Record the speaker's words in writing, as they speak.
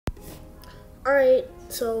Alright,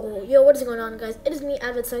 so yo, what is going on, guys? It is me,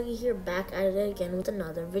 Avatsagi, here, back at it again with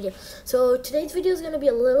another video. So today's video is going to be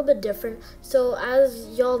a little bit different. So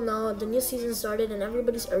as y'all know, the new season started and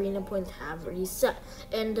everybody's arena points have reset.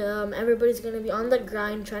 And everybody's going to be on the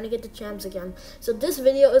grind trying to get the champs again. So this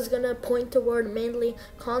video is going to point toward mainly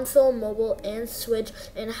console, mobile, and Switch,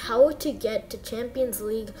 and how to get to Champions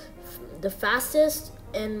League the fastest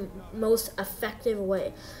and most effective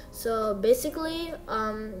way. So basically,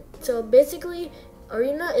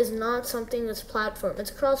 arena is not something that's platform.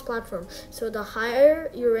 It's cross-platform. So the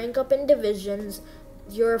higher you rank up in divisions,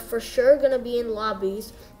 you're for sure gonna be in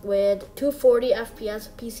lobbies with 240 FPS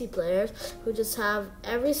PC players who just have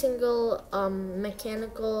every single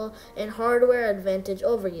mechanical and hardware advantage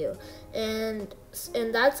over you, and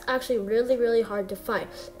that's actually really hard to fight.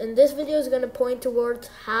 And this video is gonna point towards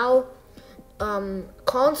how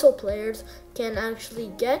console players can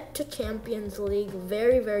actually get to Champions League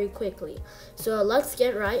very quickly. So let's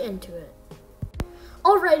get right into it.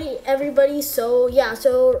 Alrighty, everybody. So yeah,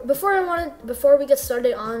 so before we get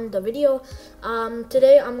started on the video,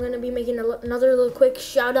 today I'm gonna be making another little quick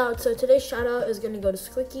shout out. So today's shout out is gonna go to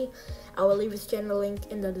Squeaky. I will leave his channel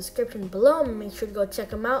link in the description below. Make sure to go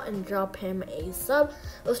check him out and drop him a sub.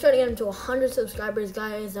 Let's try to get him to 100 subscribers,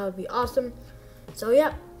 guys. That would be awesome. So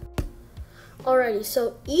yeah. Alrighty,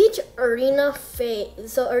 so each arena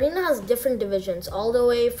arena has different divisions, all the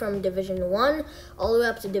way from Division 1 all the way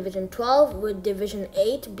up to Division 12, with Division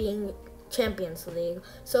 8 being Champions League.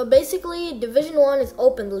 So basically, Division 1 is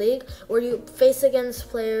open league, where you face against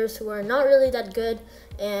players who are not really that good,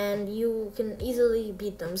 and you can easily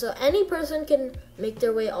beat them. So any person can make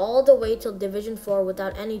their way all the way till Division 4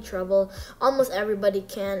 without any trouble. Almost everybody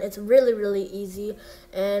can. It's really easy,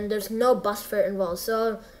 and there's no bus fare involved.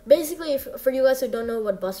 So basically, for you guys who don't know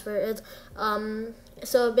what bus fare is,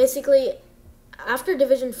 so basically, after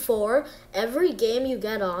Division 4, every game you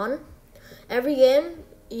get on, every game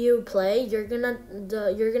you play, you're gonna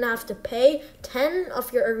have to pay 10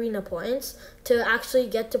 of your arena points to actually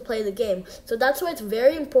get to play the game. So that's why it's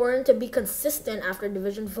very important to be consistent after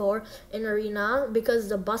Division 4 in arena, because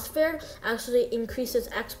the bus fare actually increases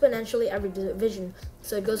exponentially every division.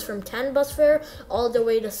 So it goes from 10 bus fare all the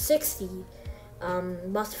way to 60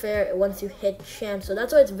 bus fare once you hit champ. So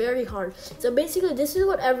that's why it's very hard. So basically, this is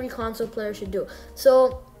what every console player should do.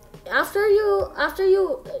 So after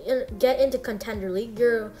you get into Contender League,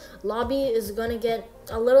 your lobby is gonna get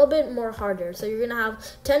a little bit more harder. So you're gonna have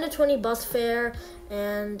 10 to 20 bus fare,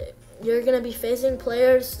 and you're gonna be facing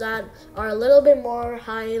players that are a little bit more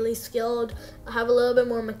highly skilled, have a little bit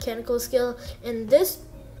more mechanical skill, and this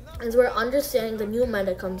is where understanding the new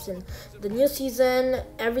meta comes in. The new season,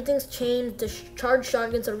 everything's changed. The charged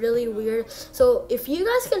shotguns are really weird. So if you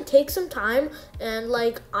guys can take some time and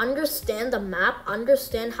like understand the map,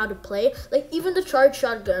 understand how to play, like even the charged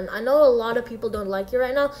shotgun, I know a lot of people don't like it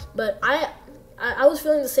right now, but I was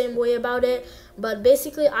feeling the same way about it, but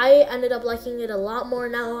basically I ended up liking it a lot more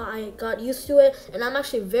now. I got used to it, and I'm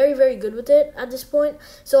actually very good with it at this point.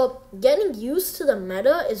 So getting used to the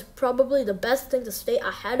meta is probably the best thing to stay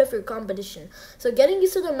ahead of your competition. So getting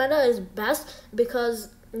used to the meta is best, because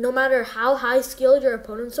no matter how high skilled your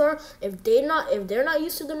opponents are, if they're not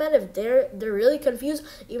used to the meta, if they're really confused,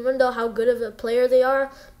 even though how good of a player they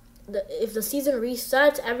are, if the season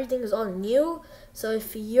resets, everything is all new. So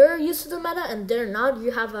if you're used to the meta and they're not,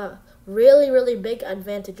 you have a really big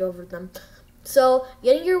advantage over them. So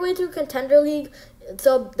getting your way through Contender League,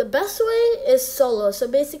 so the best way is solo. So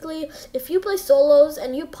basically, if you play solos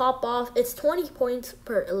and you pop off, it's 20 points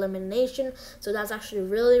per elimination. So that's actually a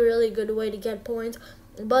really good way to get points.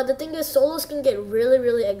 But the thing is, solos can get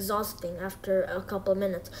really exhausting after a couple of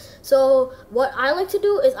minutes. So what I like to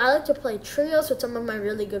do is I like to play trios with some of my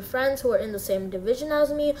really good friends who are in the same division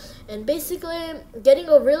as me. And basically, getting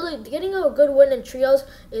a good win in trios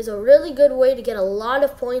is a really good way to get a lot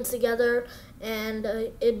of points together. And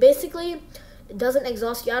it doesn't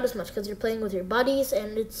exhaust you out as much because you're playing with your buddies,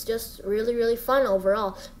 and it's just really fun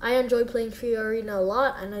overall. I enjoy playing trio arena a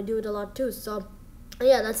lot, and I do it a lot too. So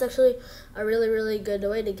yeah, that's actually a really good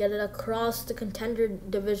way to get it across the Contender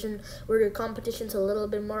division, where your competition's a little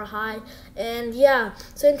bit more high. And yeah,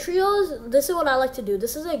 so in trios, this is what I like to do.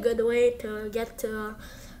 This is a good way to get to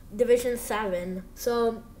Division 7.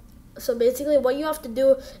 So basically, what you have to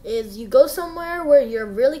do is you go somewhere where you're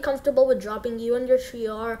really comfortable with dropping you and your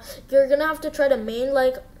trio are. You're gonna have to try to main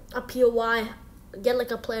like a POI, get like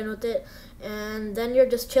a plan with it, and then you're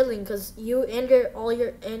just chilling, because you and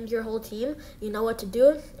your whole team, you know what to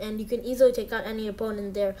do, and you can easily take out any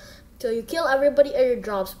opponent there. So you kill everybody at your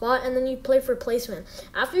drop spot, and then you play for placement.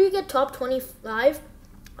 After you get top 25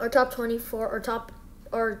 or top 24 or top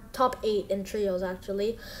or top 8 in trios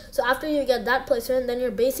actually. So after you get that placement, then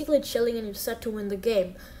you're basically chilling and you're set to win the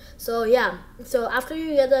game. So yeah, so after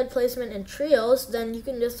you get that placement in trios, then you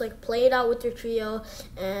can just like play it out with your trio,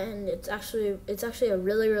 and it's actually a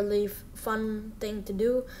really fun thing to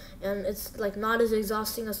do, and it's like not as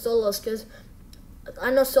exhausting as solos, because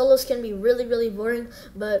I know solos can be really boring,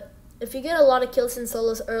 but if you get a lot of kills in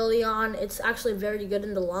solos early on, it's actually very good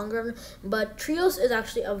in the long run. But trios is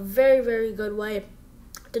actually a very good way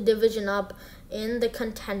to division up in the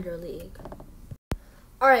contender league.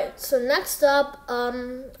 Alright, so next up,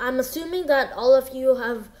 I'm assuming that all of you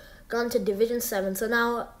have gone to Division 7. So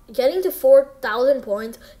now, getting to 4,000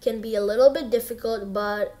 points can be a little bit difficult,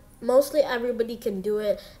 but mostly everybody can do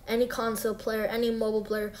it. Any console player, any mobile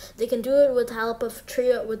player, they can do it with the help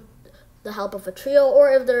of a trio,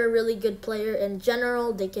 or if they're a really good player in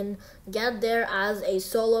general, they can get there as a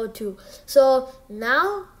solo too. So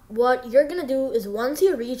now, what you're gonna do is, once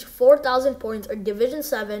you reach 4,000 points or Division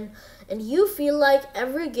 7, and you feel like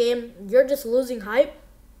every game you're just losing hype,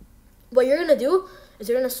 what you're gonna do is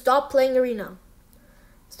you're gonna stop playing arena.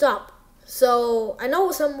 Stop. So I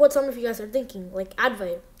know what some of you guys are thinking, like,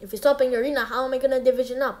 Advite, if you stop playing arena, how am I gonna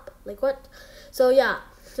division up? Like, what? So yeah,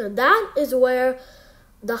 so that is where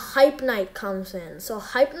the hype night comes in. So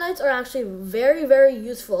hype nights are actually very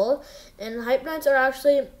useful, and hype nights are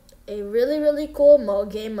actually a really cool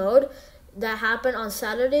game mode that happen on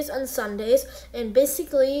Saturdays and Sundays. And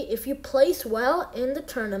basically, if you place well in the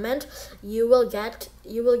tournament, you will get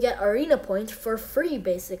arena points for free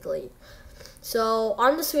basically. So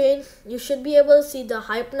on the screen, you should be able to see the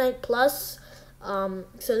Hype Night Plus. So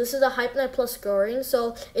this is the Hype Night Plus scoring.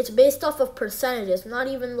 So it's based off of percentages, not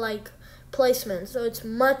even like placement. So it's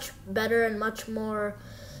much better and much more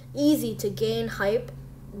easy to gain hype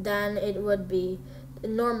than it would be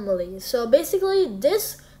normally. So basically,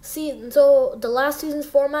 this season, so the last season's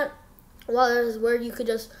format was where you could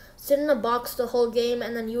just sit in a box the whole game,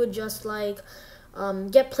 and then you would just like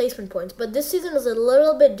get placement points. But this season is a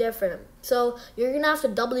little bit different. So you're gonna have to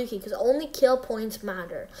W key, because only kill points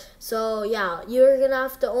matter. So yeah, you're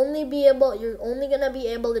only gonna be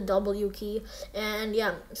able to W key. And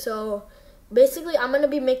yeah, so basically I'm gonna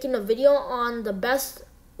be making a video on the best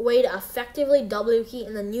way to effectively W key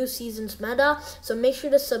in the new season's meta. So make sure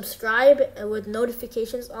to subscribe with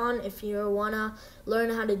notifications on if you wanna learn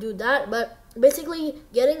how to do that. But basically,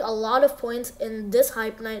 getting a lot of points in this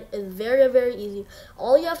hype night is very easy.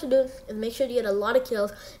 All you have to do is make sure to get a lot of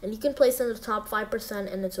kills, and you can place in the top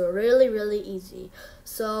 5%, and it's really easy.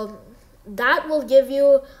 So that will give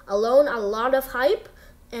you alone a lot of hype,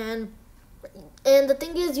 and the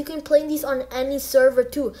thing is, you can play these on any server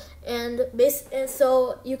too, and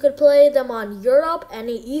so you could play them on Europe,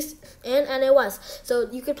 NA East, and NA West. So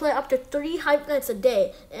you could play up to 3 hype nights a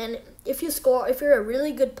day, and if you're a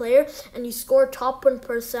really good player and you score top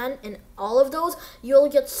 1% in all of those, you'll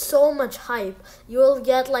get so much hype. You'll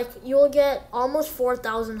get almost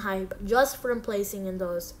 4,000 hype just from placing in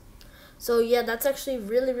those. So yeah, that's actually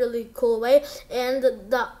really cool way. And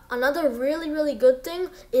another really good thing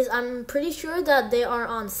is, I'm pretty sure that they are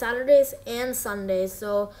on Saturdays and Sundays.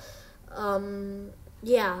 So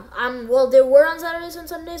yeah, well, they were on Saturdays and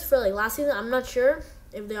Sundays for like last season. I'm not sure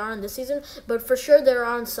if they are on this season, but for sure they're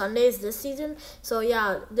on Sundays this season. So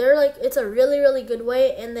yeah, they're like, it's a really good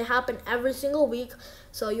way, and they happen every single week,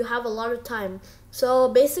 so you have a lot of time. So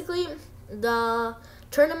basically, the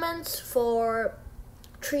tournaments for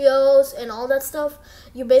trios and all that stuff,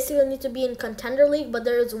 you basically need to be in contender league. But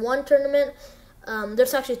there is one tournament,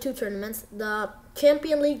 there's actually 2 tournaments: the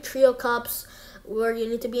Champion League Trio Cups, where you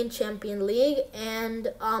need to be in Champion League,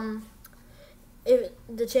 and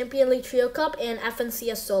the Champion League Trio Cup, and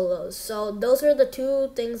FNCS Solos. So those are the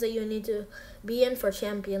 2 things that you need to be in for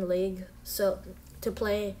Champion League, so to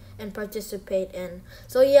play and participate in.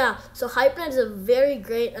 So yeah, so Hype Night is a very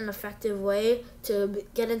great and effective way to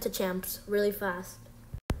get into champs really fast.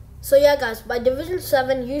 So yeah, guys, by Division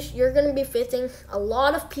 7, you're going to be facing a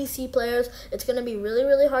lot of PC players. It's going to be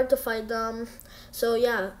really hard to fight them. So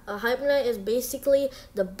yeah, a Hype Night is basically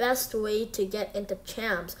the best way to get into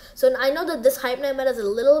champs. So I know that this Hype Night meta is a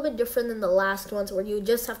little bit different than the last ones, where you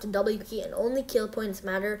just have to W key and only kill points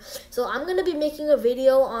matter. So I'm going to be making a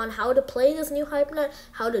video on how to play this new Hype Night,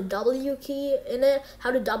 how to W key in it,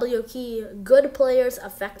 how to W key good players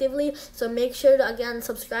effectively. So make sure to, again,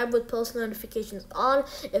 subscribe with post notifications on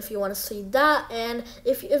if you want to see that. And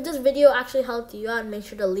if this video actually helped you out, make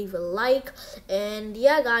sure to leave a like. And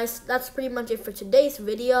yeah, guys, that's pretty much it for today's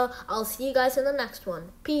video. I'll see you guys in the next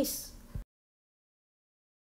one. Peace.